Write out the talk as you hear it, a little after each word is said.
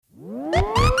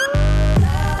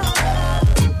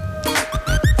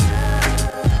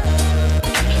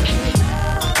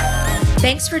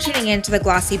Thanks for tuning in to the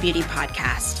Glossy Beauty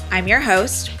Podcast. I'm your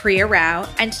host, Priya Rao,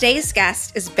 and today's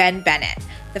guest is Ben Bennett,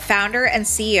 the founder and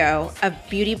CEO of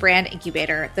beauty brand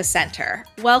incubator, The Center.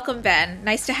 Welcome, Ben.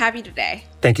 Nice to have you today.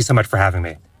 Thank you so much for having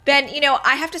me. Ben,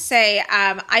 I have to say,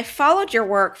 I followed your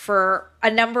work for a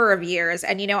number of years,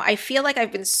 and, I feel like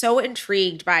I've been so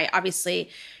intrigued by, obviously,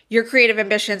 your creative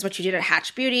ambitions, what you did at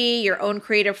Hatchbeauty, your own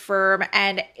creative firm,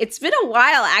 and it's been a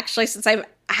while, actually, since I've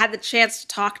had the chance to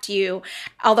talk to you,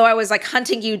 although I was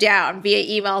hunting you down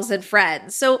via emails and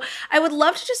friends. So I would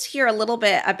love to just hear a little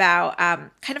bit about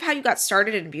kind of how you got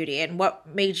started in beauty and what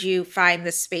made you find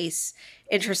this space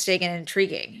interesting and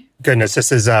intriguing. Goodness, this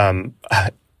is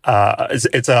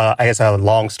it's a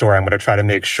long story. I'm going to try to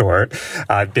make short.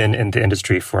 I've been in the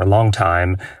industry for a long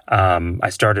time. I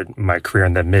started my career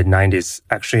in the mid-90s,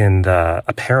 actually in the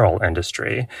apparel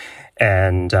industry.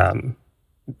 And,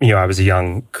 I was a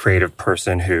young creative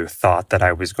person who thought that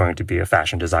I was going to be a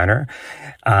fashion designer.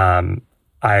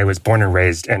 I was born and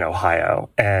raised in Ohio.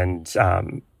 And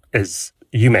as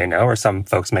you may know, or some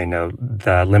folks may know,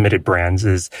 the Limited Brands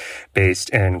is based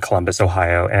in Columbus,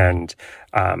 Ohio. And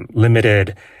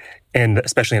Limited,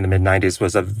 especially in the mid-90s,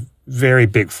 was a very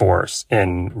big force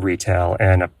in retail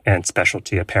and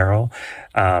specialty apparel.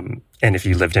 And if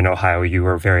you lived in Ohio, you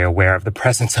were very aware of the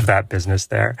presence of that business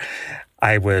there.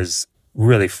 I was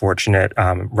really fortunate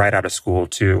right out of school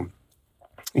to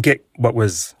get what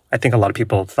was, I think a lot of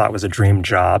people thought was a dream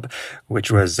job,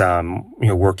 which was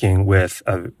working with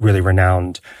a really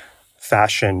renowned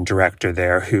fashion director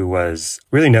there who was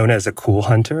really known as a cool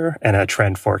hunter and a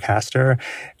trend forecaster.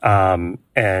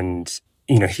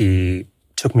 He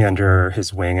took me under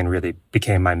his wing and really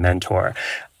became my mentor.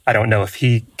 I don't know if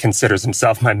he considers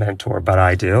himself my mentor, but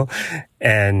I do.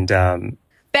 And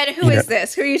Ben, who is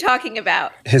this? Who are you talking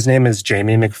about? His name is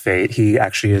Jamie McFate. He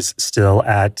actually is still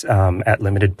at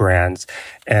Limited Brands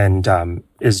and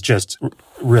is just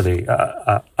really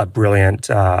a brilliant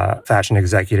fashion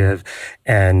executive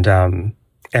and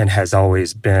has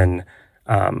always been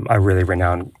a really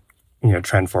renowned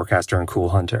trend forecaster and cool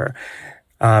hunter.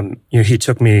 He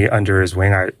took me under his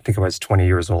wing. I think I was 20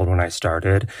 years old when I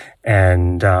started,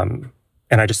 and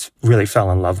I just really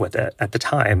fell in love with it. At the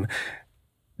time,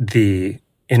 the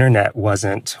internet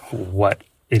wasn't what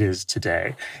it is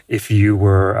today. If you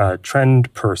were a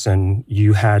trend person,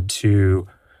 you had to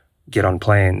get on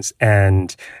planes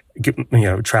and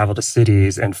travel to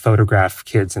cities and photograph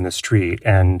kids in the street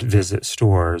and visit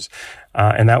stores,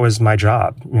 and that was my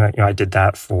job. I did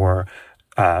that for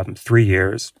 3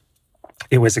 years.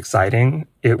 It was exciting.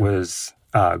 It was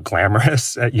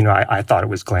glamorous. I thought it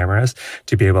was glamorous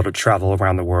to be able to travel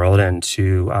around the world and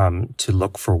to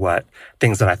look for what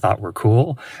things that I thought were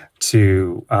cool,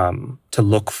 to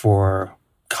look for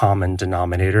common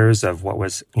denominators of what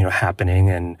was, happening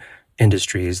in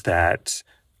industries that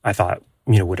I thought,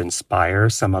 would inspire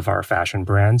some of our fashion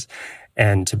brands,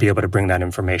 and to be able to bring that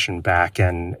information back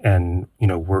and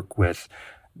work with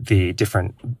the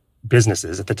different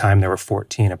businesses. At the time, there were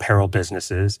 14 apparel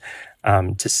businesses,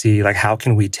 to see how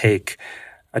can we take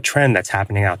a trend that's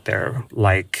happening out there,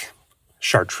 like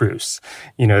chartreuse,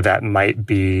 that might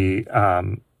be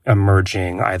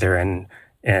emerging either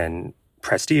in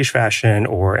prestige fashion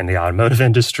or in the automotive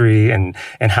industry, and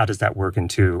how does that work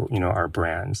into our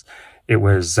brands? It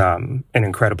was an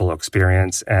incredible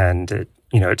experience, and it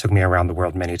took me around the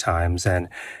world many times, and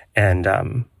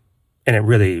it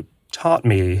really taught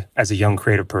me as a young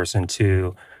creative person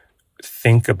to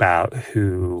think about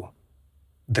who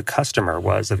the customer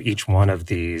was of each one of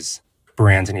these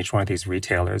brands and each one of these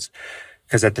retailers.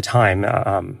 Because at the time,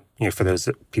 for those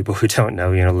people who don't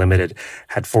know, Limited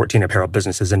had 14 apparel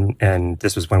businesses, and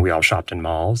this was when we all shopped in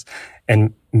malls.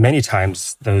 And many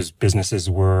times those businesses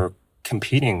were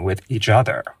competing with each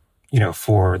other,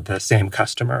 for the same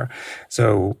customer.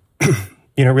 So,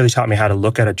 it really taught me how to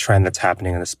look at a trend that's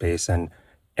happening in the space and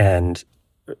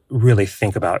really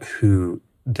think about who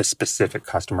the specific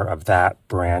customer of that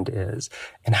brand is,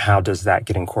 and how does that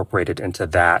get incorporated into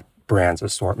that brand's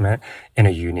assortment in a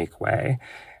unique way.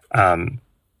 I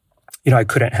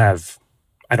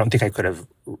don't think I could have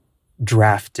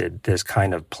drafted this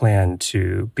kind of plan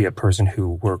to be a person who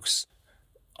works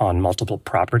on multiple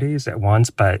properties at once,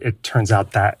 but it turns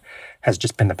out that has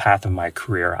just been the path of my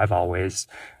career. I've always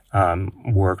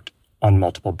worked on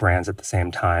multiple brands at the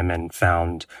same time and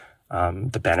found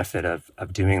the benefit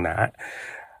of doing that.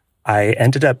 I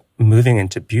ended up moving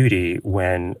into beauty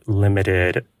when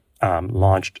Limited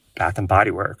launched Bath and Body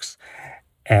Works,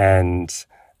 and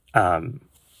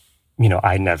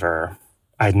I'd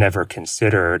never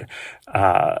considered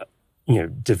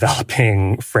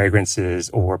developing fragrances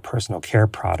or personal care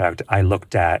product, I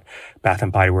looked at Bath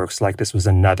and Body Works like this was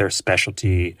another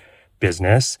specialty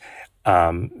business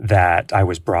that I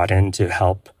was brought in to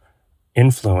help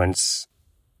influence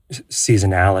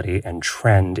seasonality and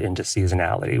trend into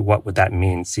seasonality. What would that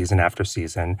mean season after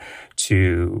season,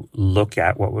 to look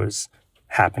at what was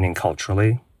happening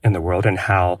culturally in the world and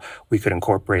how we could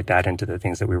incorporate that into the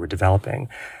things that we were developing.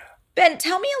 Ben,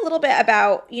 tell me a little bit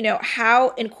about, how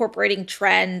incorporating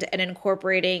trend and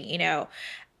incorporating,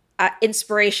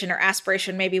 inspiration or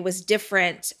aspiration maybe was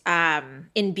different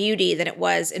in beauty than it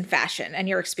was in fashion, and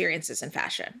your experiences in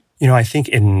fashion. I think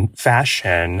in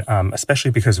fashion,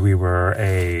 especially because we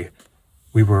were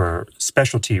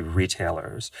specialty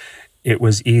retailers, it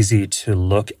was easy to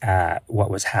look at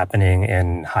what was happening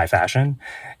in high fashion.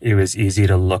 It was easy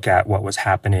to look at what was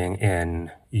happening in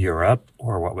Europe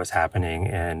or what was happening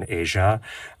in Asia.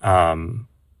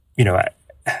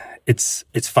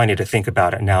 It's funny to think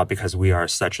about it now because we are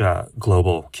such a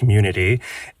global community,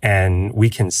 and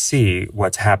we can see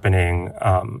what's happening,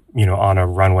 on a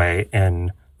runway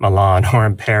in Milan or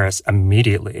in Paris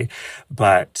immediately.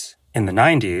 But in the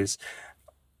 90s,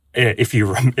 if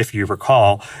you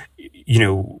recall,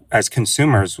 as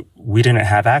consumers, we didn't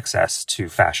have access to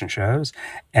fashion shows,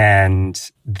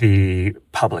 and the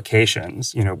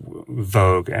publications,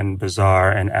 Vogue and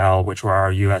Bazaar and Elle, which were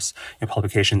our U.S.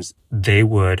 publications, they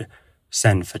would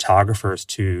send photographers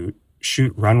to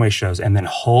shoot runway shows and then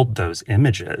hold those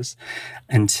images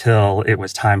until it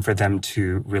was time for them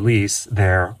to release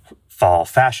their fall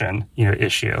fashion,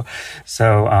 issue.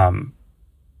 So,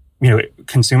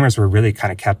 consumers were really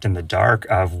kind of kept in the dark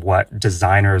of what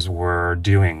designers were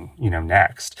doing,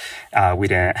 next. We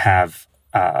didn't have,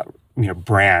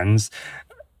 brands,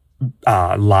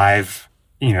 live,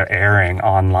 airing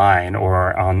online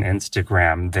or on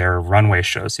Instagram, their runway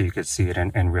shows, so you could see it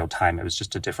in real time. It was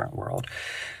just a different world.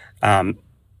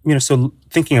 So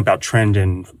thinking about trend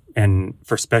and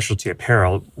for specialty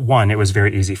apparel, one, it was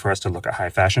very easy for us to look at high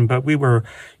fashion, but we were,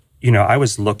 I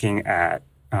was looking at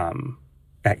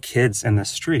kids in the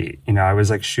street. I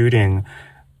was like shooting,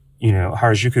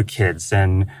 Harajuku kids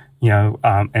and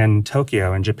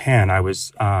Tokyo and Japan. I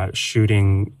was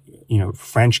shooting,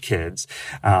 French kids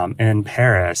in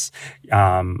Paris.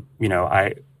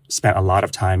 I spent a lot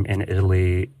of time in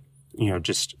Italy,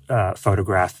 just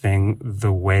photographing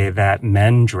the way that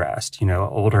men dressed,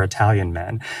 older Italian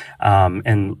men.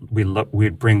 And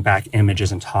we'd bring back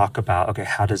images and talk about, okay,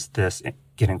 how does this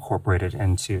get incorporated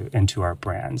into our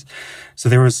brands? So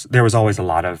there was always a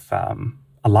lot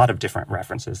of different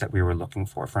references that we were looking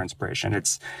for inspiration.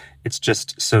 It's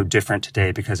just so different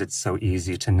today because it's so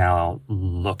easy to now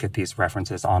look at these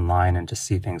references online and to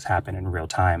see things happen in real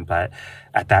time. But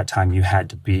at that time, you had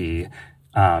to be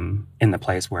in the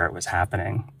place where it was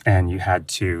happening, and you had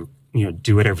to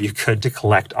do whatever you could to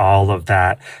collect all of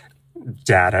that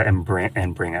data and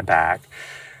bring it back.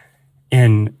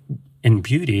 In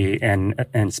beauty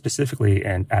and specifically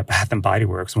at Bath and Body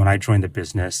Works, when I joined the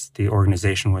business, the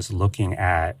organization was looking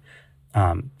at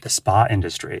the spa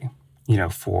industry,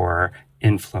 for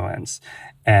influence.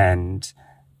 And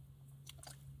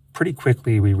pretty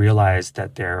quickly we realized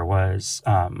that there was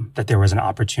an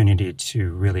opportunity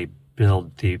to really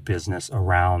build the business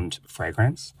around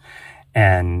fragrance.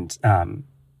 And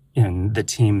the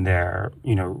team there,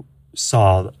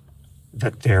 saw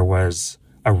that there was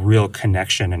a real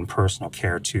connection in personal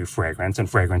care to fragrance, and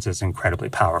fragrance is incredibly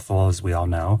powerful, as we all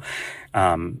know.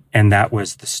 And that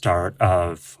was the start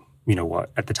of,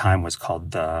 what at the time was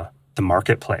called the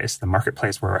marketplace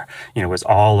where, was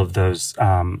all of those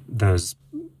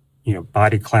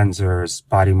body cleansers,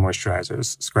 body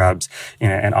moisturizers, scrubs,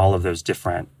 and all of those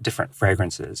different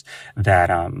fragrances that,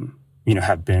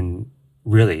 have been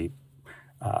really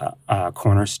a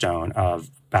cornerstone of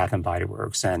Bath and Body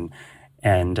Works. And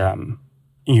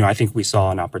I think we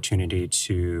saw an opportunity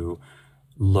to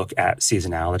look at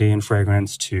seasonality in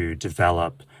fragrance, to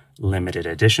develop limited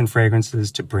edition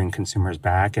fragrances, to bring consumers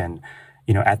back. And,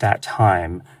 at that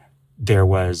time, there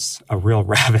was a real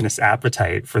ravenous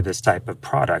appetite for this type of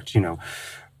product.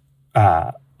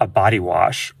 A body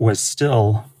wash was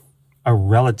still a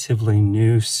relatively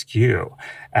new SKU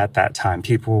at that time.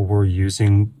 People were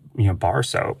using, bar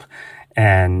soap,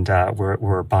 and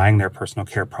were buying their personal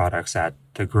care products at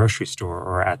the grocery store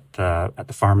or at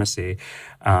the pharmacy.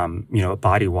 A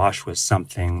body wash was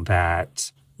something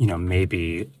that,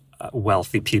 maybe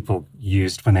wealthy people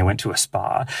used when they went to a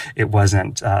spa. It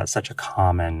wasn't such a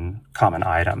common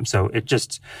item. So it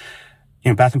just,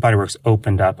 Bath and Body Works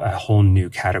opened up a whole new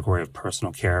category of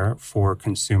personal care for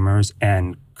consumers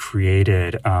and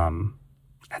created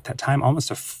at that time,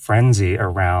 almost a frenzy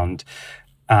around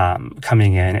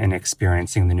coming in and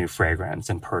experiencing the new fragrance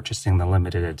and purchasing the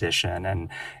limited edition.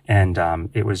 And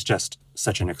it was just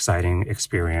such an exciting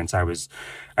experience. I was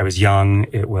young.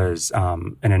 It was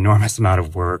an enormous amount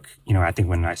of work. I think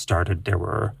when I started, there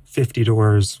were 50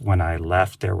 doors. When I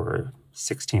left, there were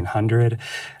 1,600.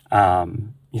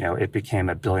 It became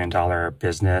 $1 billion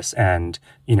business, and,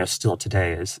 still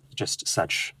today is just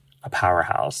such a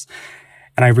powerhouse.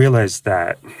 And I realized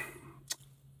that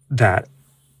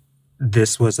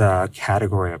this was a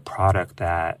category of product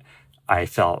that I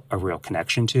felt a real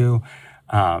connection to.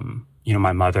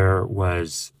 My mother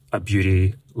was a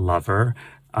beauty lover.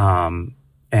 And,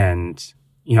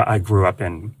 I grew up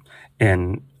in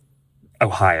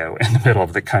Ohio, in the middle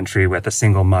of the country, with a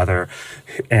single mother.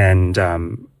 And,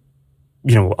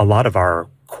 a lot of our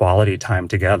quality time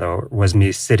together was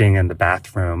me sitting in the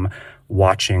bathroom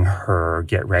watching her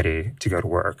get ready to go to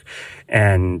work.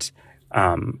 And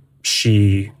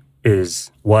she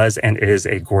was and is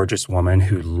a gorgeous woman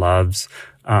who loves,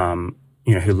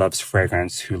 who loves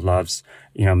fragrance, who loves,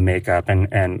 makeup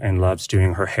and loves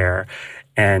doing her hair.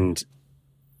 And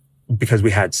because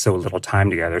we had so little time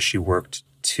together, she worked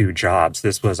 2 jobs.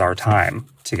 This was our time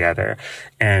together.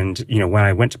 And, when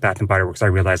I went to Bath and Body Works, I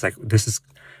realized this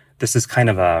is kind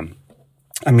of a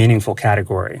meaningful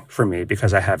category for me,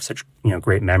 because I have such,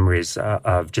 great memories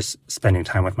of just spending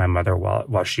time with my mother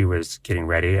while she was getting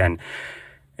ready. And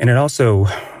it also,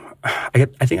 I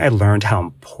think I learned how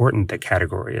important the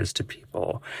category is to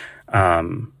people.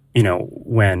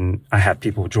 When I have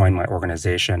people join my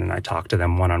organization and I talk to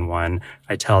them one-on-one,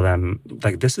 I tell them,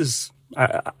 this is,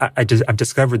 I've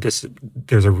discovered this,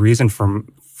 there's a reason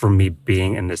for me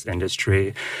being in this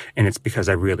industry. And it's because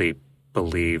I really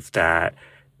believe that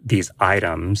these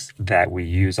items that we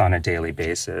use on a daily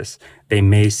basis, they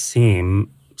may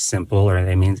seem simple or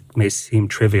they may seem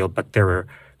trivial, but they're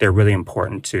really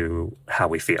important to how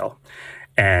we feel.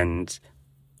 And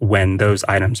when those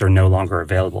items are no longer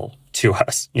available to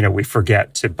us, we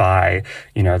forget to buy,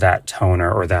 that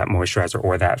toner or that moisturizer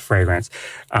or that fragrance.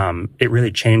 It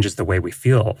really changes the way we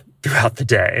feel throughout the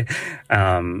day.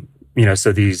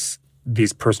 So these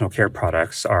personal care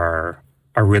products are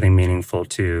really meaningful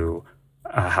to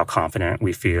how confident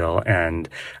we feel. And,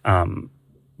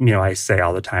 I say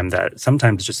all the time that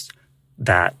sometimes just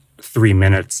that 3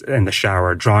 minutes in the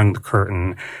shower, drawing the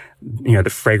curtain, the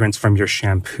fragrance from your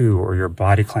shampoo or your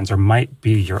body cleanser might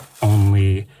be your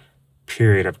only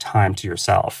period of time to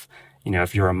yourself.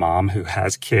 If you're a mom who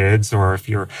has kids, or if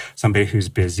you're somebody who's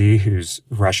busy, who's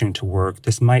rushing to work,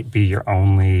 this might be your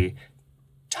only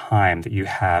time that you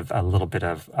have a little bit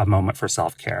of a moment for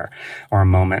self-care or a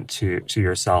moment to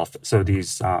yourself. So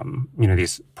these,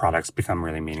 these products become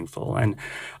really meaningful. And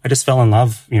I just fell in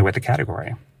love, with the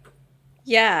category.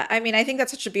 Yeah. I think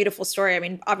that's such a beautiful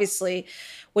story. Obviously,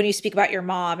 when you speak about your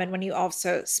mom and when you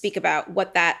also speak about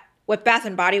what Bath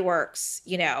and Body Works,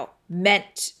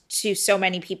 meant to so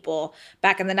many people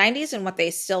back in the 90s and what they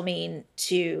still mean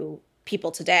to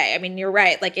people today. You're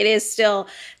right. It is still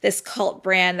this cult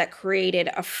brand that created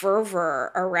a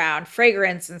fervor around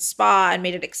fragrance and spa and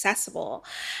made it accessible.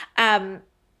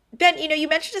 Ben, you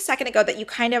mentioned a second ago that you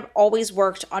kind of always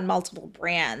worked on multiple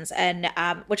brands, and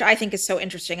which I think is so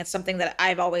interesting. It's something that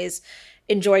I've always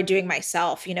enjoyed doing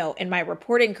myself, in my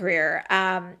reporting career.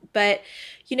 But,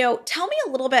 tell me a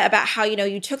little bit about how,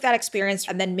 you took that experience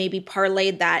and then maybe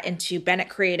parlayed that into Bennett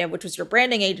Creative, which was your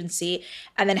branding agency,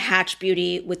 and then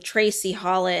Hatchbeauty with Tracy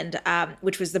Holland,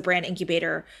 which was the brand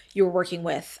incubator you were working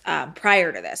with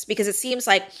prior to this. Because it seems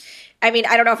like, I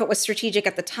don't know if it was strategic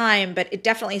at the time, but it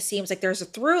definitely seems like there's a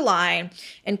through line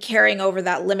in carrying over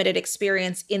that limited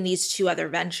experience in these 2 other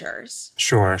ventures.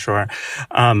 Sure.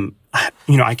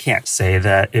 I can't say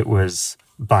that it was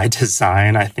by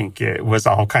design. I think it was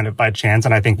all kind of by chance,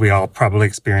 and I think we all probably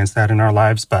experienced that in our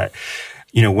lives. But,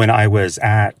 when I was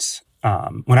at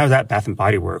Bath and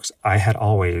Body Works, I had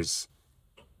always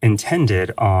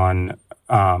intended on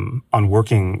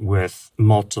working with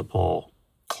multiple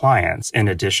clients in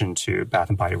addition to Bath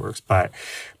and Body Works, but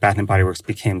Bath and Body Works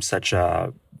became such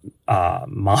a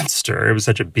monster. It was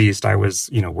such a beast. I was,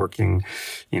 working,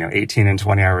 18 and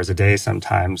 20 hours a day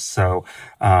sometimes. So,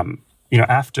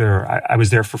 after I was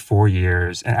there for 4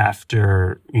 years, and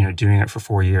after, doing it for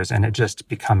 4 years and it just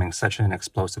becoming such an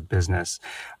explosive business,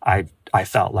 I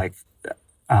felt like,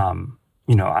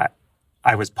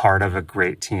 I was part of a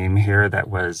great team here that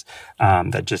was,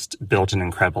 that just built an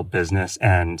incredible business.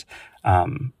 And,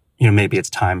 maybe it's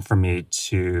time for me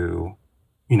to,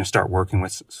 start working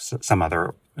with some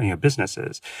other,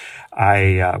 businesses.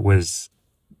 I was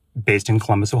based in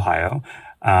Columbus, Ohio,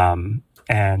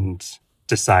 and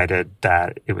decided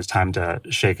that it was time to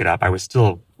shake it up. I was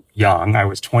still young. I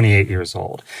was 28 years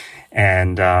old.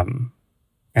 And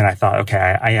I thought,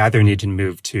 okay, I either need to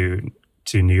move to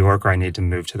New York or I need to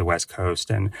move to the West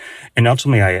Coast. And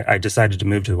ultimately I decided to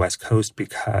move to the West Coast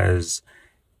because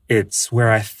it's where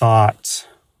I thought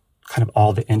kind of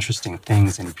all the interesting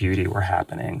things in beauty were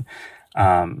happening.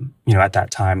 At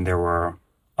that time, there were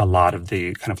a lot of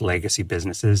the kind of legacy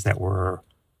businesses that were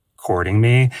courting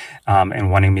me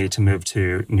and wanting me to move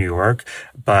to New York.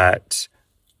 But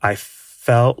I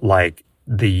felt like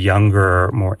the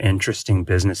younger, more interesting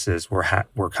businesses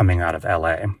were coming out of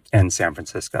LA and San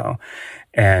Francisco.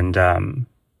 And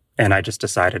I just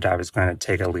decided I was going to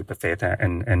take a leap of faith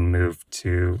and move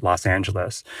to Los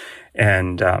Angeles.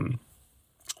 And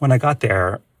when I got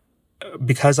there,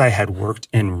 because I had worked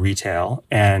in retail,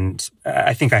 and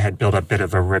I think I had built a bit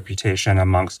of a reputation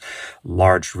amongst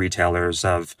large retailers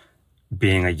of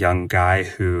being a young guy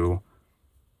who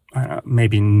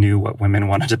maybe knew what women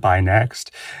wanted to buy next,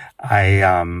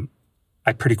 I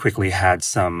pretty quickly had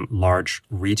some large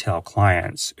retail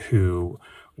clients who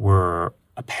were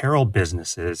apparel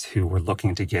businesses who were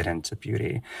looking to get into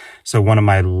beauty. So one of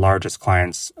my largest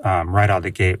clients right out of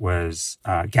the gate was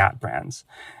Gap brands.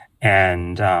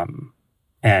 And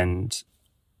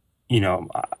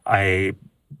I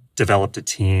developed a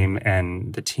team,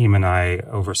 and the team and I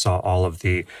oversaw all of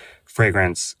the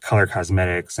fragrance, color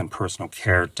cosmetics, and personal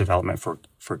care development for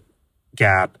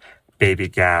Gap, Baby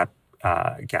Gap,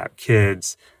 Gap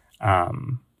Kids.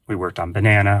 We worked on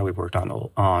Banana. We worked on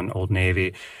Old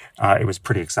Navy. It was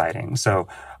pretty exciting. So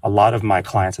a lot of my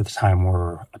clients at the time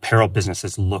were apparel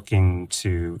businesses looking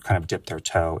to kind of dip their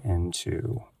toe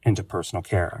into personal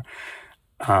care.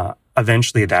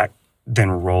 Eventually, that then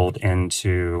rolled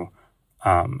into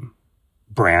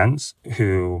brands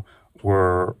who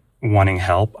were wanting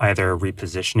help either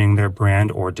repositioning their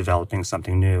brand or developing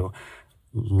something new.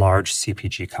 Large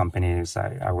CPG companies.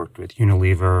 I worked with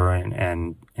Unilever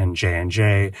and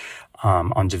J&J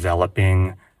on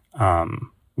developing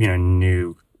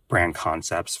new brand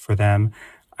concepts for them.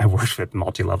 I worked with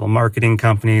multi-level marketing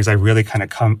companies. I really kind of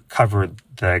covered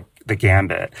the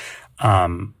gambit.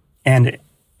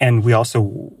 And we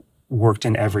also worked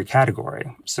in every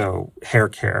category. So hair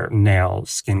care, nails,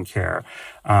 skincare,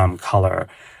 color.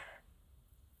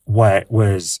 What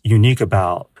was unique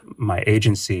about my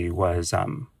agency was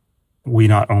we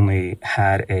not only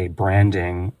had a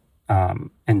branding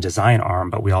and design arm,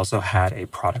 but we also had a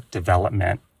product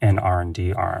development and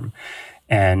R&D arm.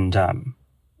 And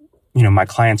my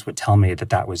clients would tell me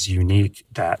that was unique,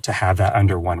 that to have that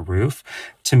under one roof.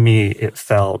 To me, it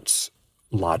felt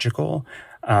logical.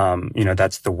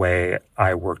 That's the way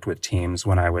I worked with teams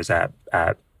when I was at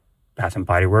Bath and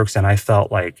Body Works. And I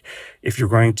felt like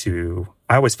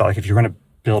I always felt like if you're going to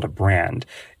build a brand,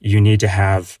 you need to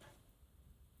have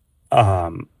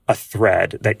a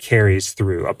thread that carries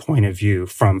through a point of view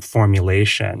from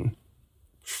formulation,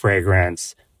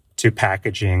 fragrance, to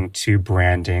packaging, to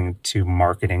branding, to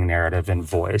marketing narrative and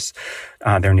voice.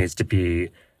 There needs to be,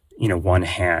 one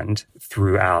hand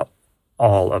throughout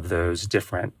all of those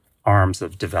different arms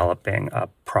of developing a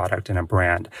product and a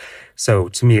brand. So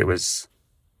to me, it was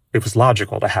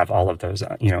logical to have all of those,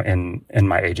 in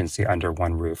my agency under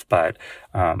one roof. But,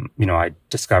 I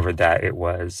discovered that it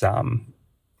was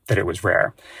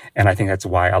rare. And I think that's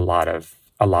why a lot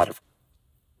of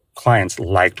clients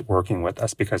liked working with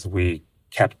us, because we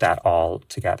kept that all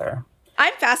together.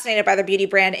 I'm fascinated by the beauty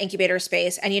brand incubator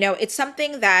space. And, it's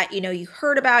something that, you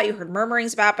heard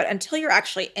murmurings about, but until you're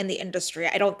actually in the industry,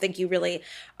 I don't think you really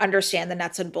understand the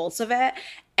nuts and bolts of it.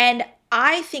 And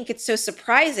I think it's so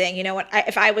surprising,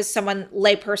 if I was someone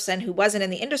layperson who wasn't in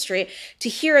the industry, to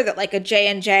hear that like a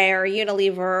J&J or a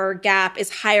Unilever or Gap is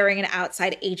hiring an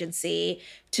outside agency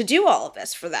to do all of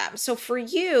this for them. So for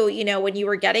you, when you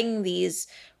were getting these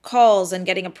calls and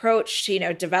getting approached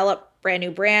to, develop brand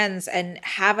new brands and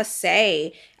have a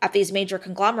say at these major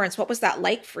conglomerates, what was that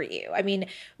like for you? I mean,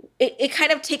 it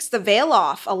kind of takes the veil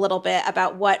off a little bit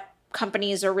about what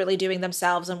companies are really doing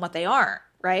themselves and what they aren't,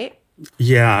 right?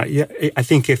 Yeah. I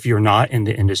think if you're not in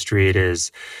the industry, it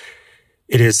is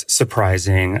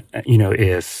surprising,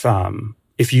 if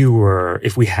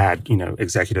we had,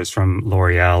 executives from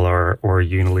L'Oreal or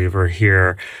Unilever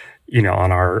here, in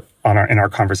our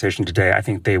conversation today, I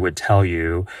think they would tell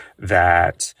you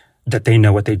that they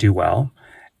know what they do well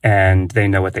and they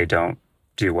know what they don't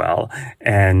do well.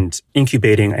 And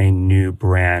incubating a new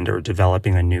brand or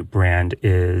developing a new brand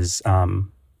is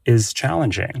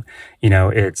challenging.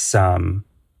 It's when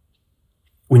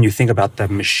you think about the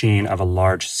machine of a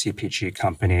large CPG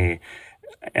company,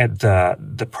 and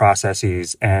the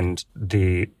processes and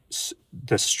the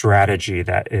the strategy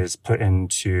that is put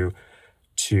into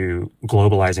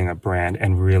globalizing a brand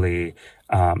and really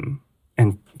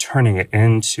and turning it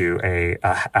into a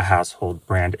household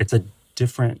brand. It's a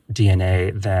different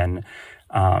DNA than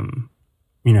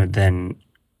than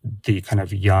the kind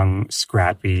of young,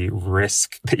 scrappy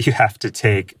risk that you have to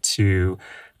take to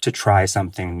try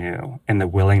something new, and the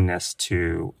willingness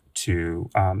to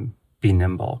be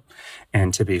nimble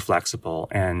and to be flexible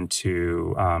and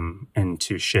to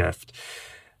shift.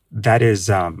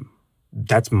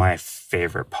 That's my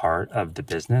favorite part of the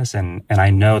business, and I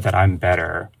know that I'm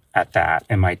better at that,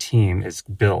 and my team is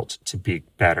built to be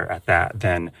better at that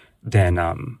than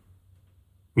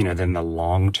the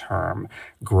long-term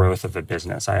growth of a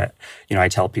business. I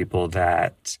tell people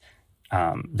that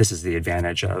this is the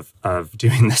advantage of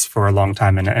doing this for a long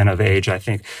time and of age. I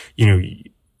think,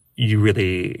 you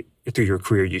really, through your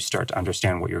career, you start to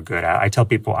understand what you're good at. I tell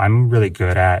people I'm really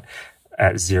good at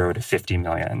 0 to 50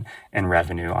 million in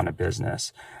revenue on a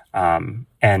business. Around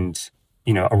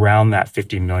that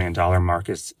 $50 million mark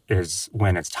is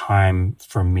when it's time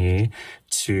for me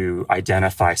to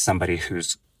identify somebody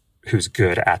who's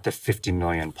good at the 50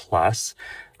 million plus,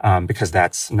 because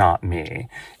that's not me.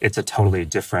 It's a totally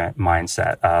different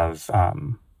mindset of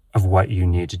what you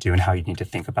need to do and how you need to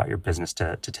think about your business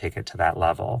to take it to that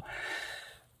level.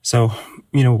 So,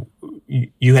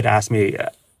 you had asked me,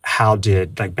 how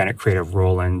did Bennett Creative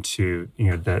roll into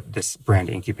this brand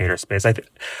incubator space? I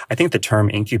think the term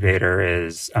incubator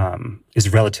is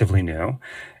relatively new.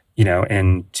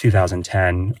 In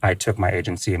 2010, I took my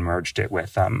agency and merged it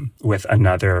with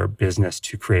another business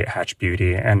to create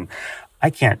Hatchbeauty, and I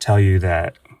can't tell you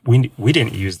that we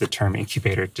didn't use the term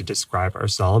incubator to describe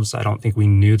ourselves. I don't think we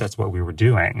knew that's what we were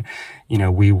doing.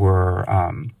 We were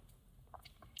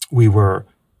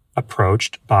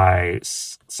approached by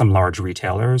some large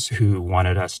retailers who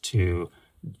wanted us to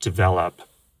develop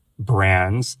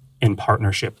brands in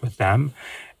partnership with them.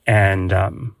 And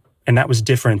that was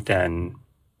different than,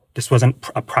 this wasn't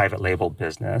a private label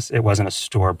business. It wasn't a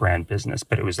store brand business,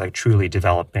 but it was truly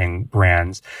developing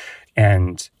brands.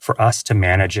 And for us to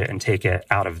manage it and take it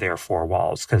out of their four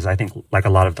walls, because I think a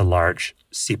lot of the large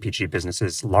CPG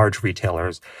businesses, large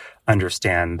retailers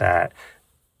understand that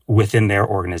within their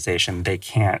organization, they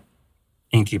can't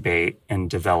incubate and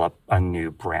develop a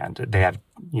new brand. They have,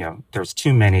 there's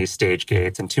too many stage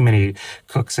gates and too many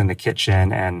cooks in the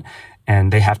kitchen,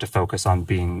 and they have to focus on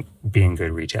being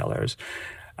good retailers.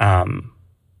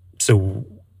 So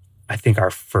I think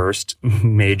our first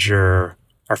major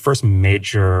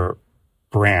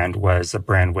brand was a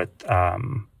brand with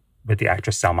the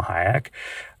actress Salma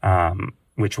Hayek,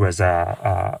 which was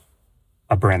a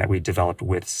brand that we developed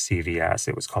with CVS.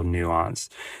 It was called Nuance.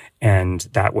 And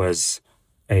that was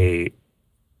it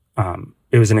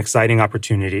was an exciting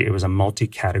opportunity. It was a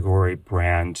multi-category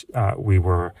brand. We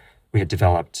had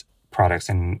developed products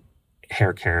in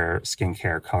hair care,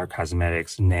 skincare, color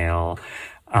cosmetics, nail,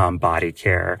 body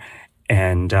care.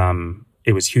 And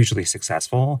it was hugely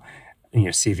successful.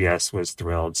 CVS was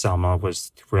thrilled. Selma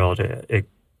was thrilled. It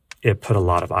put a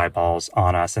lot of eyeballs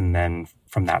on us. And then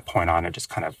from that point on, it just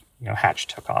kind of, Hatch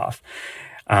took off.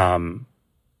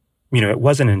 It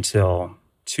wasn't until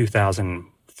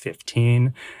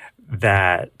 2015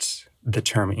 that the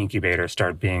term incubator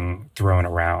started being thrown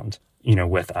around,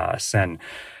 with us. And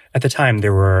at the time,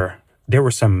 there were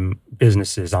some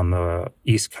businesses on the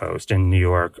East Coast in New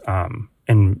York,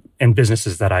 and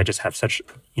businesses that I just have such,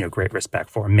 great respect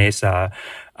for. Mesa,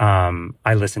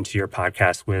 I listened to your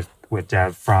podcast with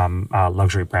Dev from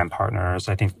Luxury Brand Partners.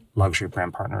 I think Luxury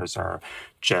Brand Partners are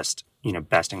just,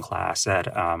 best in class at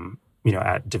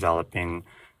developing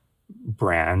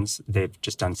brands. They've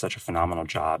just done such a phenomenal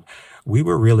job. We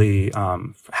were really,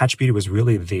 Hatchbeauty was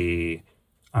really the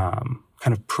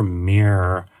kind of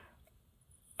premier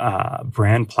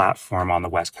brand platform on the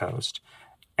West Coast.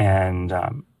 And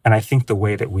I think the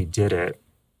way that we did it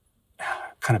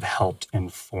kind of helped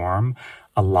inform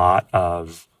a lot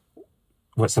of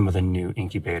what some of the new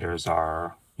incubators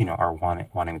are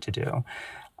wanting to do.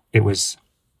 It was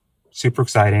super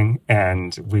exciting,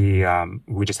 and we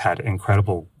just had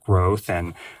incredible growth.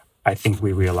 And I think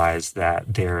we realized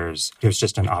that there's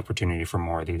just an opportunity for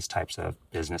more of these types of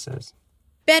businesses.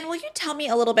 Ben, will you tell me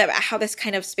a little bit about how this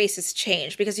kind of space has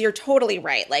changed? Because you're totally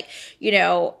right.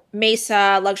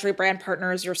 Mesa, Luxury Brand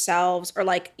Partners, yourselves are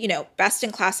best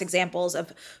in class examples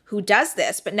of who does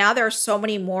this. But now there are so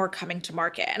many more coming to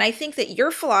market. And I think that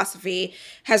your philosophy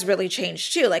has really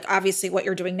changed too. Obviously what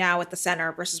you're doing now with the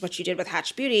center versus what you did with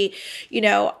Hatchbeauty.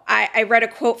 I read a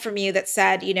quote from you that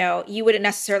said, you wouldn't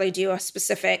necessarily do a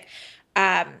specific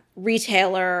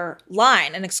retailer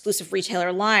line, an exclusive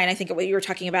retailer line. I think what you were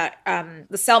talking about,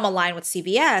 the Selma line with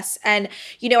CVS. And,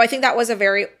 I think that was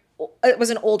it was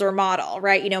an older model,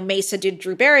 right? Mesa did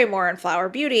Drew Barrymore and Flower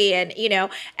Beauty and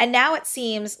now it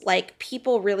seems like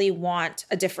people really want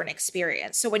a different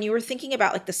experience. So when you were thinking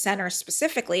about like the center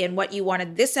specifically and what you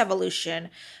wanted this evolution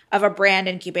of a brand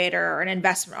incubator or an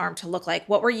investment arm to look like,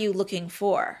 what were you looking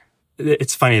for?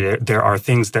 It's funny, there are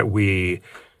things that we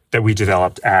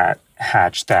developed at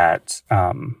Hatch that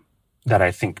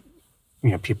I think,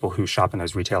 people who shop in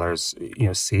those retailers,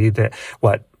 see that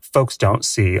what folks don't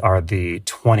see are the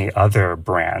 20 other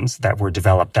brands that were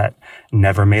developed that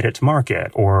never made it to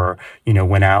market or,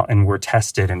 went out and were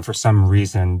tested and for some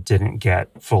reason didn't get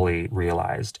fully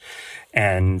realized.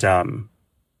 And,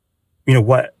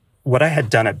 what I had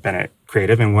done at Bennett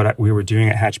Creative and what we were doing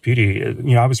at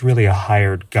Hatchbeauty, I was really a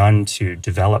hired gun to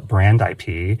develop brand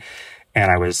IP.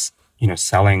 And I was,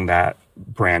 selling that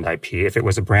brand IP. If it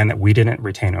was a brand that we didn't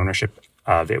retain ownership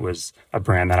of, it was a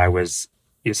brand that I was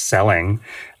selling,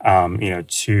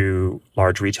 to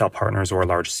large retail partners or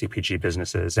large CPG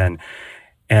businesses. I'm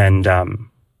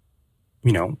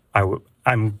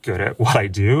good at what I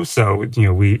do. So,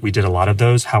 we did a lot of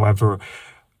those. However,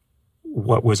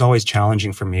 what was always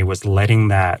challenging for me was letting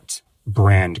that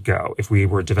brand go. If we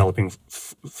were developing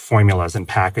formulas and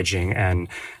packaging and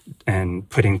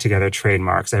putting together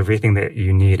trademarks, everything that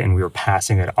you need, and we were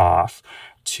passing it off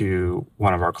to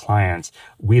one of our clients,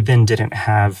 we then didn't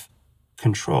have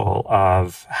control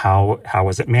of how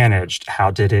was it managed,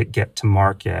 how did it get to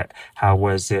market, how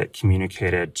was it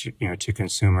communicated to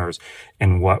consumers,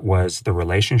 and what was the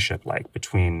relationship like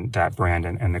between that brand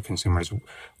and the consumers.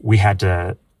 We had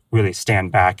to really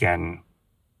stand back and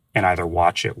either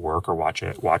watch it work or watch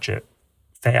it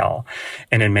fail.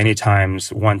 And then many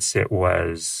times, once it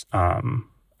was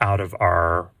out of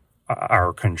our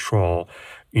control,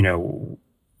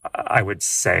 I would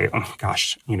say, oh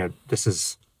gosh, this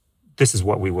is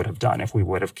what we would have done if we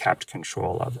would have kept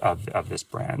control of this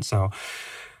brand. So,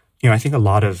 I think a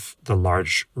lot of the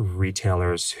large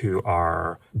retailers who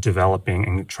are developing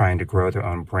and trying to grow their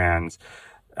own brands,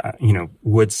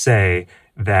 would say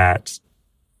that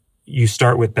you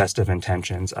start with best of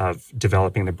intentions of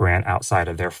developing the brand outside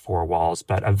of their four walls,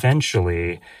 but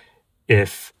eventually,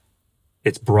 if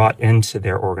it's brought into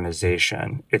their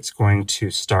organization, it's going to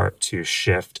start to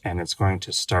shift and it's going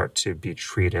to start to be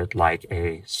treated like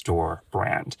a store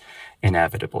brand,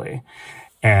 inevitably.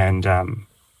 And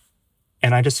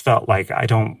I just felt like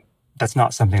that's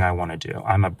not something I want to do.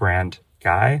 I'm a brand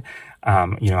guy.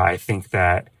 I think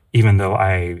that even though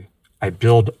I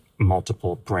build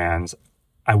multiple brands,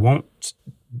 I won't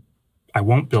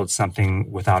build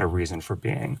something without a reason for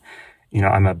being.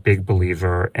 I'm a big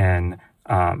believer in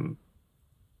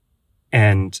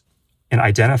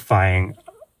identifying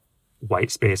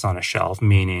white space on a shelf,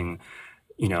 meaning,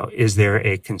 is there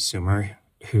a consumer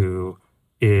who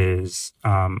is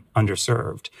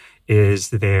underserved? Is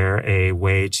there a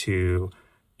way to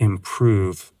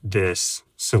improve this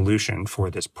solution for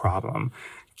this problem?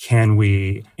 Can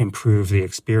we improve the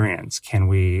experience? Can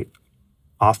we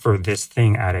offer this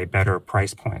thing at a better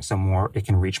price point so it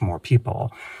can reach more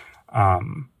people?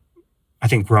 I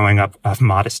think growing up of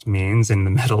modest means in the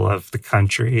middle of the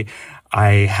country,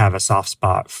 I have a soft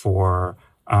spot for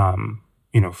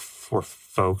for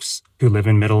folks who live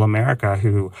in middle America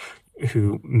who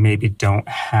maybe don't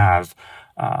have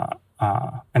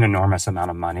an enormous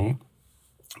amount of money.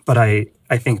 But I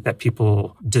think that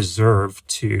people deserve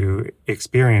to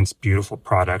experience beautiful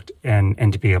product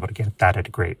and to be able to get that at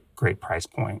a great price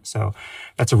point. So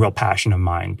that's a real passion of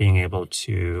mine, being able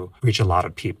to reach a lot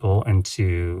of people and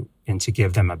to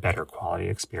give them a better quality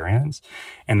experience.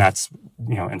 And that's,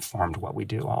 informed what we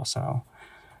do also.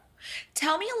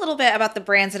 Tell me a little bit about the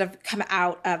brands that have come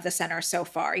out of the center so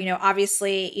far.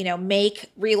 Obviously,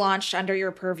 Make relaunched under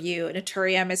your purview.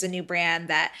 Naturium is a new brand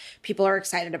that people are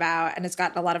excited about, and it's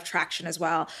gotten a lot of traction as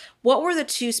well. What were the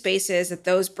two spaces that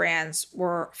those brands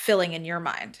were filling in your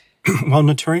mind? Well,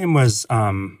 Naturium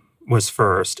was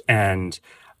first, and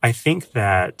I think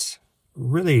that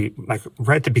really, like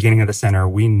right at the beginning of the center,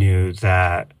 we knew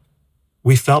that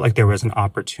we felt like there was an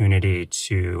opportunity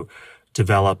to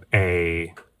develop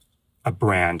a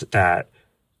brand that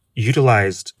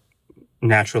utilized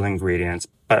natural ingredients,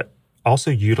 but also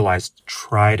utilized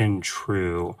tried and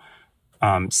true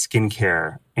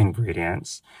skincare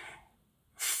ingredients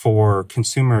for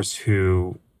consumers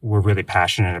who were really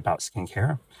passionate about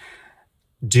skincare.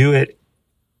 Do it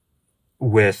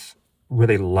with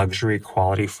really luxury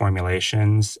quality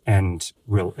formulations and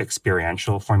real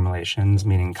experiential formulations,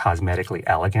 meaning cosmetically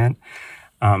elegant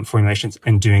formulations,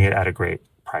 and doing it at a great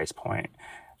price point.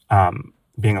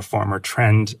 Being a former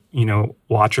trend,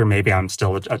 watcher, maybe I'm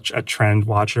still a trend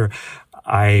watcher.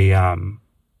 I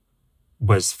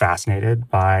was fascinated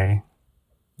by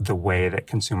the way that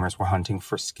consumers were hunting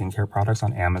for skincare products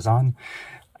on Amazon.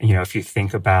 If you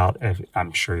think about,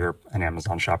 I'm sure you're an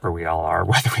Amazon shopper, we all are,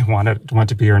 whether we want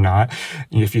to be or not.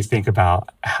 If you think about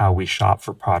how we shop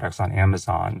for products on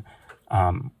Amazon,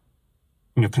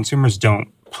 consumers don't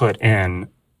put in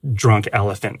drunk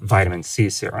elephant vitamin C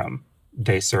serum.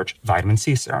 They search vitamin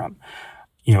C serum.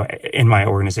 In my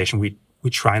organization, we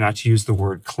try not to use the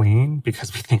word clean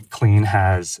because we think clean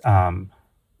has,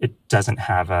 it doesn't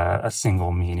have a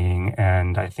single meaning.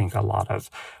 And I think a lot of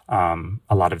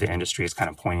the industry is kind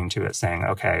of pointing to it, saying,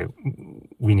 okay,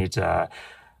 we need to,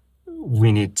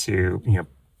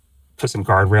 put some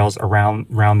guardrails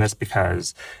around this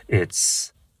because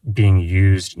it's being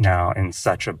used now in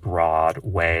such a broad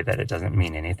way that it doesn't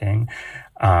mean anything.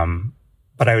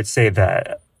 But I would say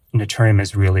that Naturium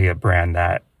is really a brand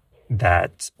that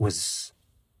was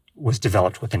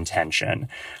developed with intention.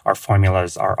 Our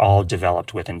formulas are all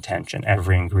developed with intention.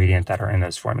 Every ingredient that are in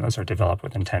those formulas are developed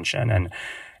with intention.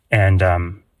 And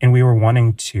we were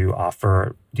wanting to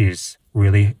offer these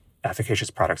really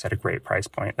efficacious products at a great price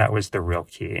point. That was the real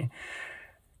key.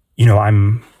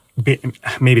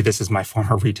 Maybe this is my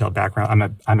former retail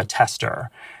background. I'm a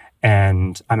tester,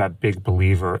 and I'm a big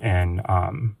believer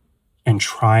in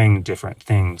trying different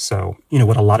things. So,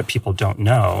 what a lot of people don't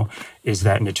know is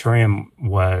that Naturium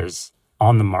was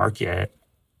on the market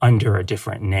under a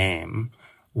different name,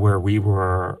 where we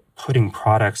were putting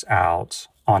products out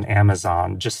on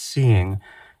Amazon, just seeing,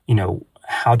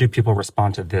 how do people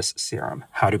respond to this serum?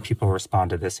 How do people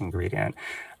respond to this ingredient?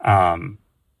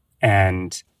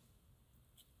 And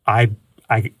I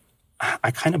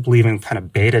kind of believe in kind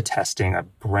of beta testing a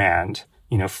brand,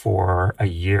 for a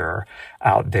year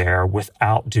out there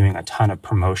without doing a ton of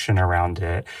promotion around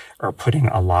it or putting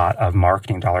a lot of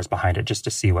marketing dollars behind it just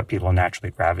to see what people naturally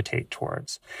gravitate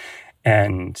towards.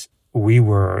 And we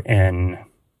were in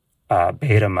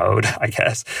beta mode, I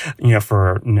guess,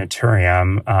 for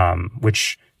Naturium,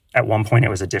 which at one point it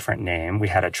was a different name. We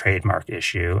had a trademark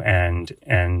issue, and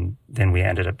then we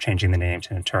ended up changing the name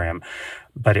to Naturium.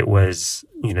 But it was,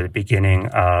 the beginning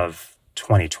of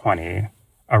 2020,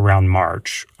 around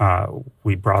March,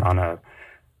 we brought on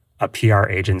a PR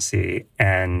agency,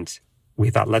 and we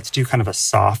thought, let's do kind of a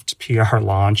soft PR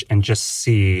launch and just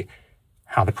see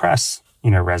how the press,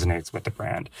 resonates with the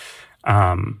brand.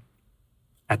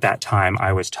 At that time,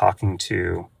 I was talking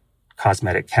to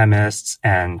cosmetic chemists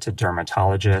and to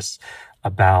dermatologists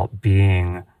about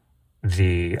being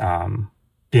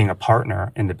a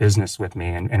partner in the business with me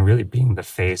and really being the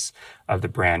face of the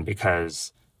brand,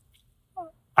 because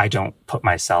I don't put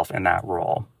myself in that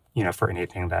role, for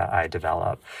anything that I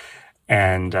develop.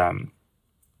 And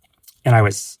I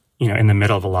was, in the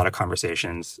middle of a lot of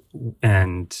conversations,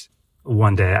 and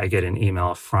one day I get an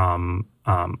email from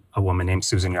a woman named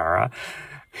Susan Yara,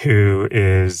 who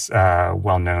is a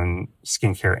well-known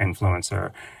skincare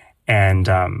influencer. And,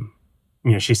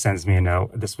 she sends me a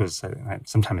note. This was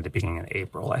sometime at the beginning of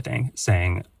April, I think,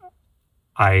 saying,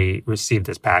 I received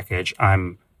this package.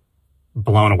 I'm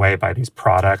blown away by these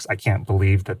products. I can't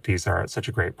believe that these are at such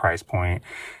a great price point.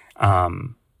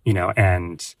 Can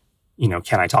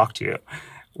I talk to you?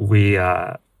 We,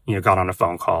 got on a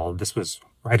phone call. This was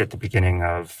right at the beginning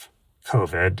of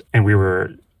COVID, and we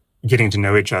were getting to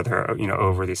know each other,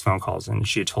 over these phone calls. And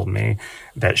she told me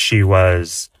that she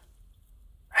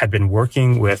had been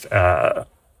working with a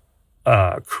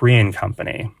Korean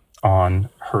company on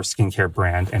her skincare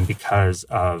brand. And because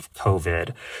of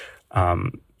COVID,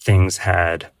 things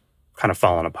had kind of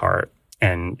fallen apart.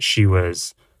 And she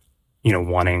was,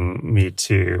 wanting me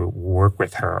to work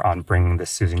with her on bringing the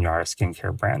Susan Yara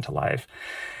skincare brand to life.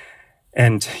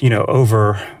 And,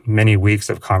 over many weeks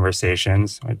of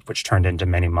conversations, which turned into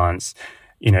many months,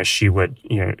 she would,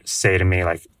 say to me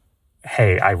like,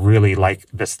 hey, I really like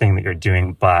this thing that you're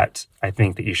doing, but I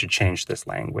think that you should change this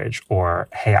language. Or,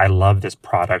 hey, I love this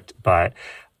product, but,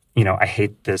 I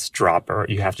hate this dropper.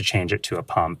 You have to change it to a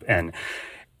pump. And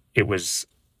it was,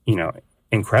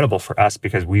 incredible for us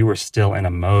because we were still in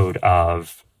a mode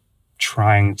of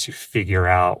trying to figure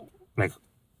out like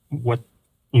what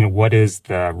is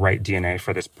the right DNA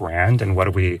for this brand, and what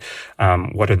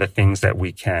are the things that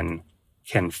we can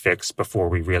fix before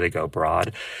we really go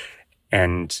broad.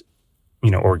 And,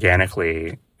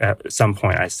 organically, at some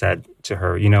point I said to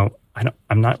her,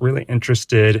 I'm not really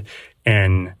interested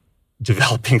in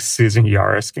developing Susan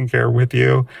Yara skincare with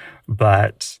you,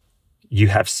 but you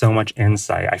have so much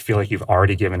insight. I feel like you've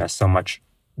already given us so much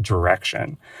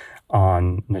direction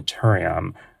on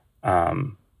Naturium.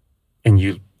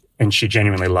 and she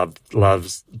genuinely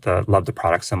loves the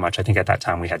product so much. I think at that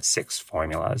time we had 6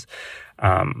 formulas.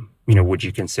 Would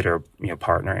you consider,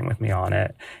 partnering with me on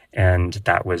it? And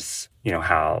that was,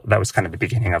 that was kind of the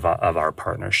beginning of our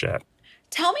partnership.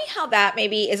 Tell me how that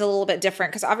maybe is a little bit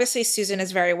different, because obviously Susan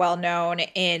is very well known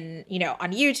in,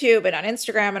 on YouTube and on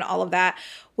Instagram and all of that,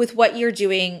 with what you're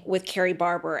doing with Carrie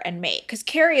Barber and Make. Because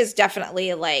Carrie is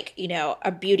definitely like,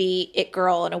 a beauty it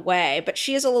girl in a way, but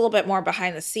she is a little bit more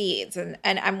behind the scenes. And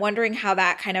I'm wondering how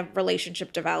that kind of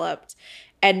relationship developed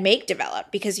and Make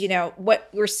developed, because, what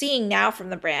we're seeing now from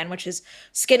the brand, which is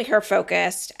skincare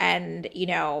focused and,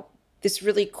 this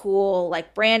really cool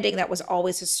like branding that was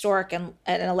always historic and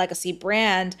a legacy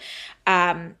brand.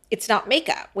 It's not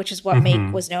makeup, which is what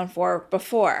Make was known for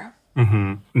before.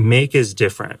 Make is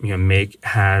different. Make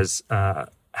has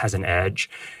an edge.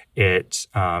 It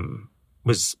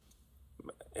was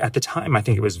at the time, I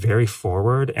think it was very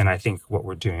forward, and I think what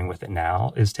we're doing with it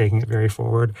now is taking it very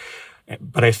forward.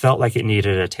 But I felt like it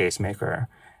needed a tastemaker,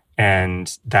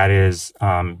 and that is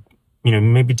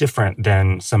maybe different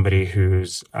than somebody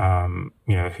who's,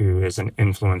 who is an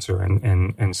influencer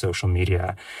in social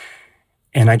media.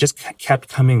 And I just kept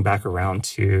coming back around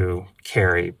to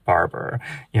Carrie Barber.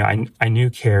 I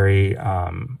knew Carrie,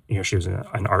 she was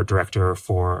an art director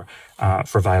for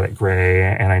Violet Grey,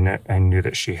 and I knew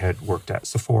that she had worked at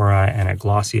Sephora and at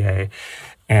Glossier.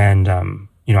 And,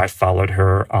 I followed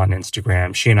her on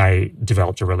Instagram. She and I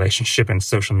developed a relationship in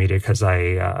social media because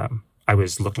I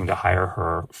was looking to hire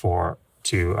her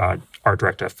to art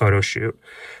direct a photo shoot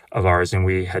of ours, and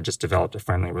we had just developed a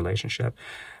friendly relationship.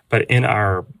 But in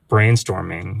our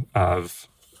brainstorming of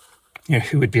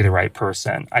who would be the right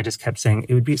person, I just kept saying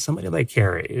it would be somebody like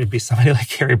Carrie. It would be somebody like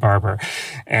Carrie Barber.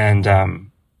 And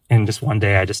just one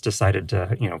day I just decided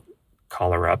to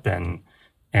call her up and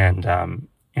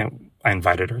I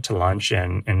invited her to lunch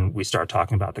and we started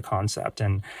talking about the concept.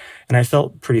 And I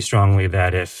felt pretty strongly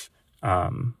that if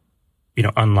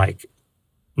unlike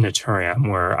Naturium,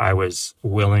 where I was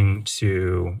willing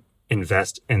to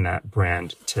invest in that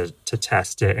brand to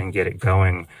test it and get it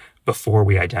going before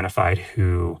we identified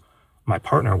who my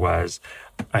partner was,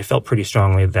 I felt pretty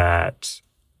strongly that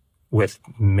with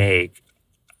Make,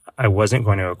 I wasn't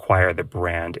going to acquire the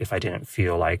brand if I didn't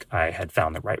feel like I had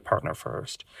found the right partner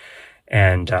first.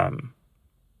 And,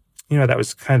 that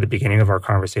was kind of the beginning of our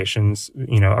conversations,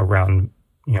 around,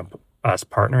 us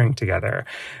partnering together.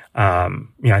 I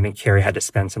think Carrie had to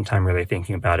spend some time really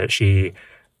thinking about it. She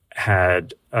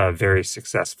had a very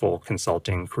successful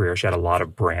consulting career. She had a lot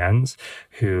of brands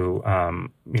who,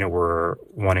 were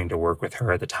wanting to work with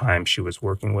her at the time. She was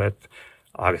working with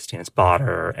Augustinus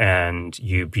Bader and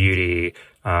U Beauty.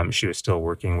 She was still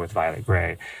working with Violet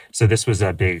Grey. So this was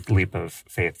a big leap of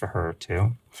faith for her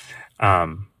too.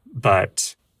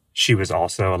 But she was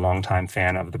also a longtime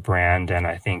fan of the brand. And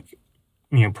I think,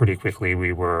 pretty quickly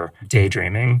we were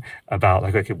daydreaming about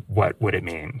like, okay, what would it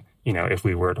mean, if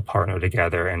we were to partner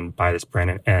together and buy this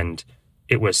brand? And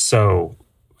it was so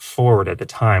forward at the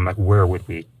time, like where would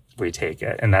we take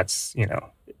it? And that's,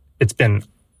 it's been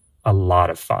a lot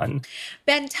of fun.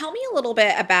 Ben, tell me a little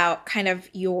bit about kind of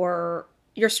your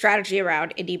strategy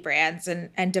around indie brands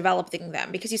and developing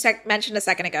them, because you mentioned a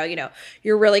second ago,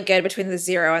 you're really good between the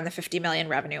 0 and the 50 million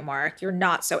revenue mark. You're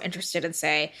not so interested in,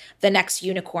 say, the next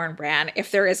unicorn brand, if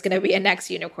there is going to be a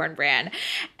next unicorn brand.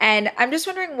 And I'm just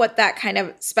wondering what that kind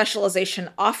of specialization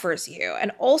offers you,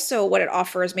 and also what it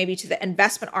offers maybe to the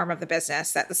investment arm of the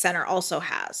business that the center also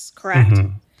has, correct?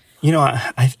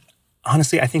 I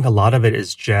honestly, I think a lot of it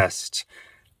is just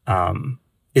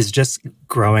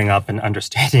growing up and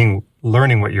understanding,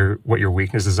 learning what your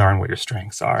weaknesses are and what your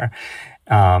strengths are.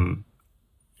 I've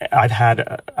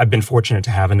been fortunate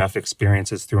to have enough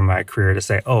experiences through my career to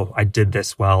say, oh, I did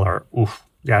this well, or oof,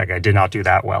 yeah, I did not do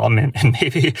that well. And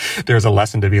maybe there's a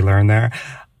lesson to be learned there.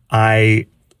 I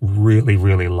really,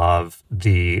 really love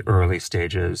the early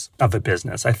stages of a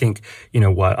business. I think,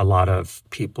 what a lot of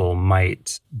people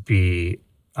might be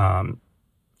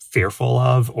fearful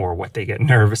of, or what they get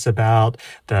nervous about,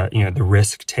 the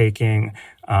risk taking,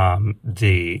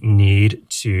 the need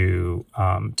to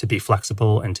be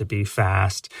flexible and to be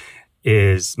fast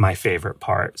is my favorite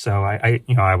part. So I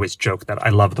always joke that I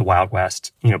love the Wild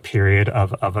West, period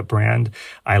of a brand.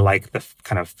 I like the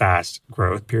kind of fast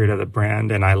growth period of the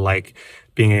brand, and I like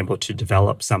being able to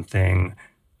develop something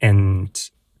and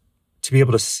to be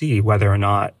able to see whether or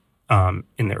not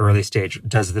in the early stage,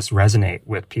 does this resonate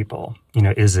with people?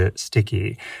 Is it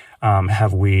sticky?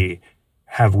 Have we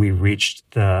reached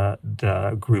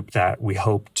the group that we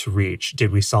hope to reach?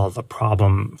 Did we solve a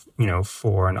problem,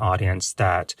 for an audience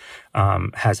that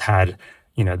has had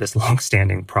this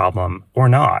longstanding problem or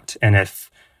not? And if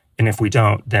we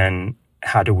don't, then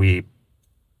how do we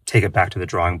take it back to the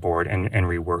drawing board and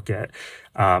rework it?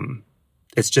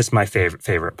 It's just my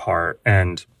favorite part.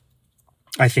 And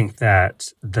I think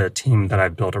that the team that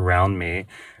I've built around me,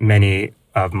 many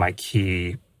of my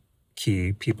key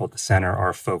people at the center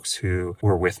are folks who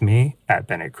were with me at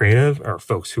Bennett Creative or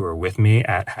folks who are with me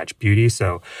at Hatchbeauty.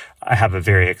 So I have a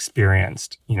very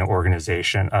experienced,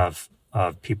 organization of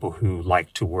people who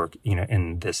like to work,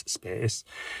 in this space.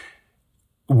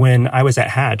 When I was at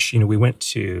Hatch, we went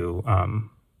to,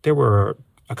 there were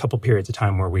a couple periods of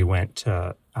time where we went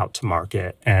out to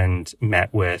market and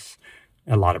met with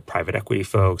a lot of private equity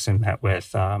folks and met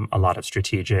with a lot of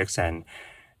strategics.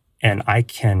 And I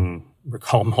can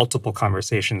recall multiple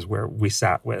conversations where we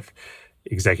sat with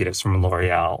executives from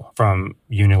L'Oreal, from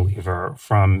Unilever,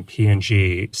 from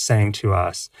P&G, saying to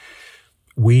us,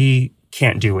 we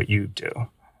can't do what you do.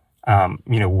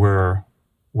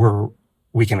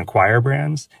 We can acquire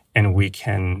brands and we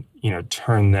can,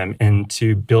 turn them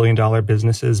into billion-dollar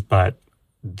businesses, but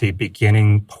the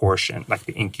beginning portion, like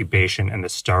the incubation and the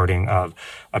starting of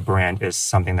a brand, is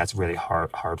something that's really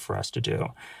hard for us to do.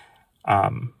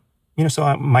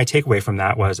 So my takeaway from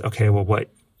that was, okay, well,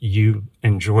 what you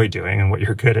enjoy doing and what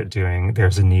you're good at doing,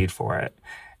 there's a need for it.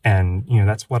 And,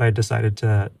 that's what I decided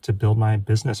to build my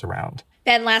business around.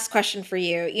 Ben, last question for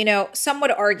you. Some would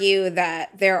argue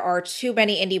that there are too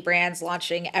many indie brands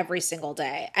launching every single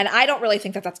day. And I don't really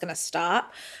think that that's going to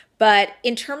stop. But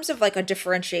in terms of like a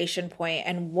differentiation point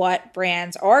and what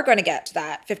brands are going to get to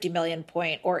that 50 million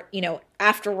point or,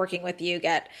 after working with you,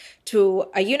 get to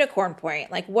a unicorn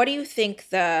point, like what do you think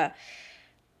the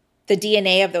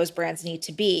DNA of those brands need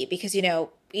to be? Because,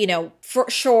 for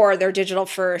sure, they're digital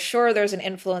first. Sure, there's an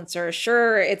influencer.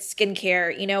 Sure, it's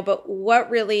skincare, but what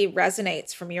really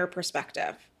resonates from your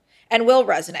perspective and will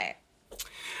resonate?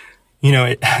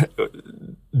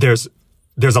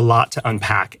 There's a lot to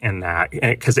unpack in that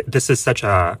because this is such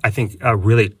I think, a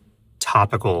really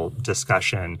topical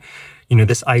discussion.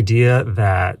 This idea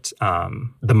that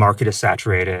the market is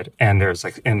saturated and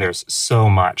there's so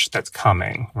much that's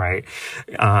coming, right?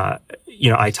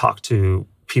 I talk to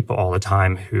people all the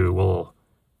time who will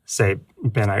say,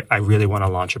 Ben, I really want to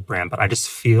launch a brand, but I just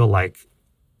feel like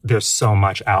there's so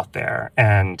much out there.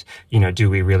 And, do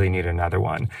we really need another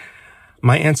one?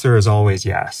 My answer is always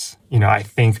yes. I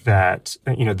think that,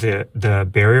 the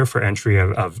barrier for entry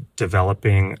of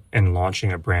developing and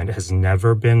launching a brand has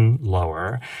never been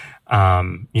lower.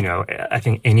 I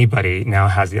think anybody now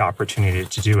has the opportunity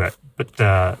to do it. But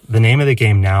the name of the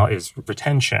game now is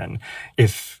retention.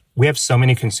 If we have so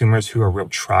many consumers who are real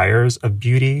triers of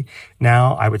beauty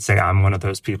now, I would say I'm one of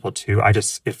those people too.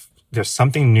 If there's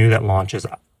something new that launches,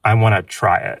 I want to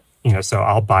try it. So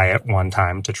I'll buy it one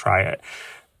time to try it.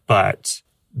 But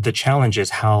the challenge is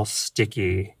how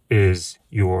sticky is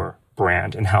your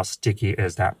brand and how sticky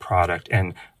is that product.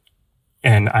 And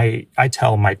I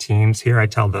tell my teams here, I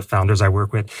tell the founders I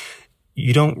work with,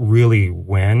 you don't really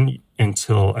win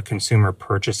until a consumer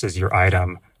purchases your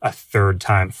item a third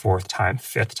time, fourth time,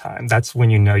 fifth time. That's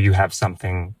when you have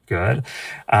something good.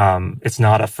 It's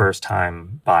not a first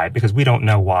time buy because we don't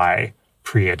know why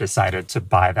Priya decided to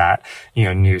buy that,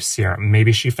 new serum.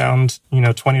 Maybe she found,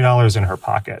 $20 in her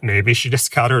pocket. Maybe she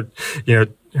just got her,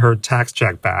 her tax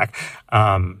check back.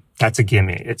 That's a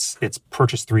gimme. It's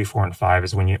purchase 3, 4, and 5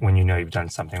 is when you've done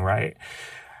something right.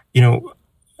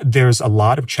 There's a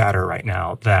lot of chatter right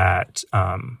now that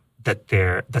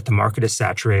the market is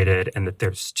saturated and that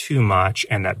there's too much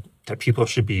and that people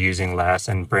should be using less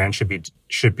and brands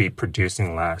should be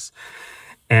producing less.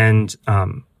 And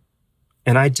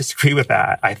I disagree with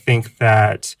that. I think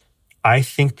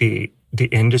the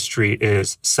industry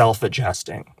is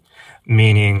self-adjusting,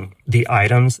 meaning the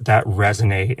items that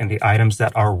resonate and the items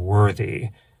that are worthy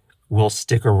will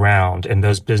stick around and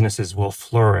those businesses will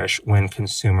flourish when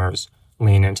consumers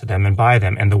lean into them and buy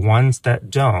them. And the ones that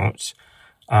don't,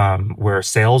 where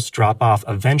sales drop off,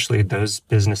 eventually those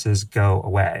businesses go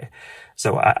away.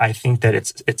 So I think that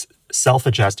it's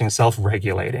self-adjusting,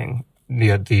 self-regulating.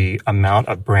 The amount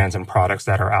of brands and products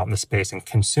that are out in the space and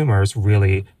consumers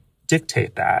really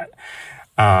dictate that.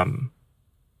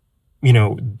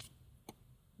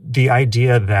 The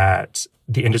idea that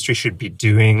the industry should be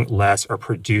doing less or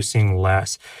producing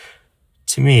less,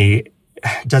 to me,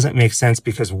 doesn't make sense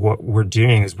because what we're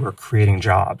doing is we're creating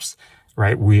jobs,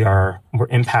 right? We're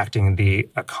impacting the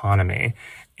economy.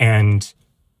 And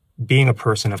being a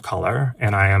person of color,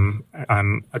 and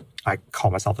I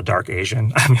call myself a dark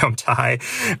Asian. I'm Thai.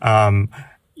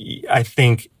 I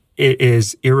think it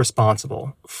is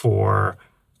irresponsible for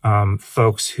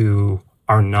folks who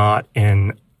are not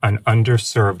in an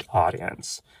underserved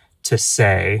audience to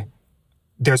say,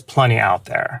 there's plenty out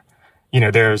there.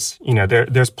 There's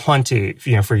plenty,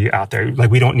 for you out there.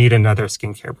 Like, we don't need another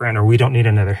skincare brand, or we don't need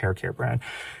another hair care brand.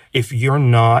 If you're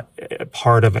not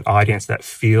part of an audience that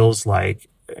feels like,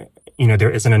 there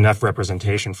isn't enough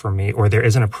representation for me, or there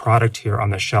isn't a product here on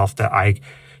the shelf that I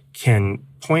can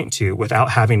point to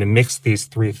without having to mix these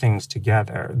three things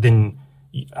together, then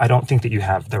I don't think that you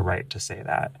have the right to say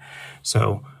that.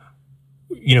 So,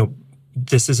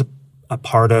 this is a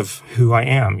part of who I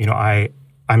am.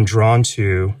 I'm drawn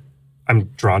to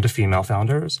female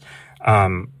founders,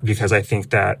 because I think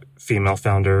that female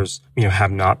founders,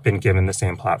 have not been given the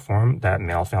same platform that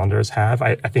male founders have.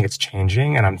 I think it's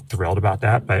changing, and I'm thrilled about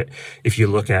that. But if you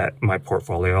look at my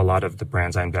portfolio, a lot of the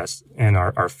brands I invest in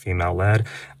are female-led.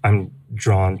 I'm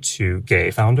drawn to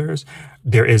gay founders.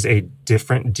 There is a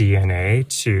different DNA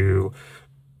to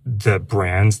the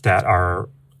brands that are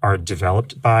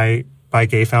developed by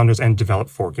gay founders and developed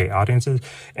for gay audiences.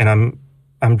 And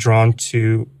I'm drawn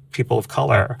to people of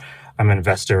color. I'm an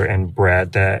investor in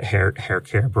Bread, the hair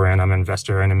care brand. I'm an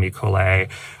investor in Ami Collet,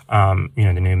 the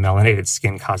new melanated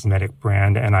skin cosmetic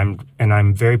brand. And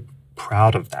I'm very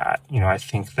proud of that. I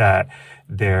think that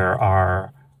there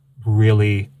are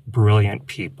really brilliant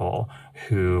people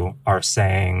who are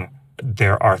saying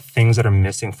there are things that are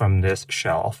missing from this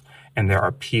shelf, and there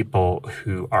are people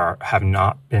who have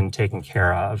not been taken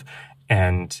care of,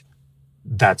 and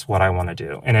that's what I want to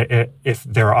do. And if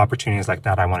there are opportunities like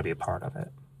that, I want to be a part of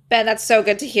it. Ben, that's so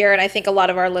good to hear. And I think a lot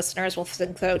of our listeners will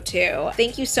think so too.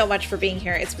 Thank you so much for being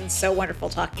here. It's been so wonderful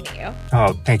talking to you.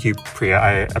 Oh, thank you, Priya.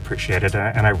 I appreciate it,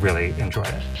 and I really enjoy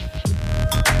it.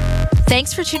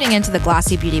 Thanks for tuning into the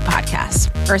Glossy Beauty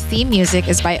Podcast. Our theme music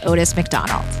is by Otis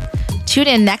McDonald. Tune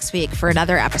in next week for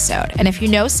another episode. And if you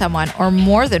know someone or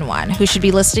more than one who should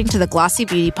be listening to the Glossy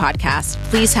Beauty Podcast,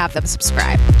 please have them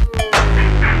subscribe.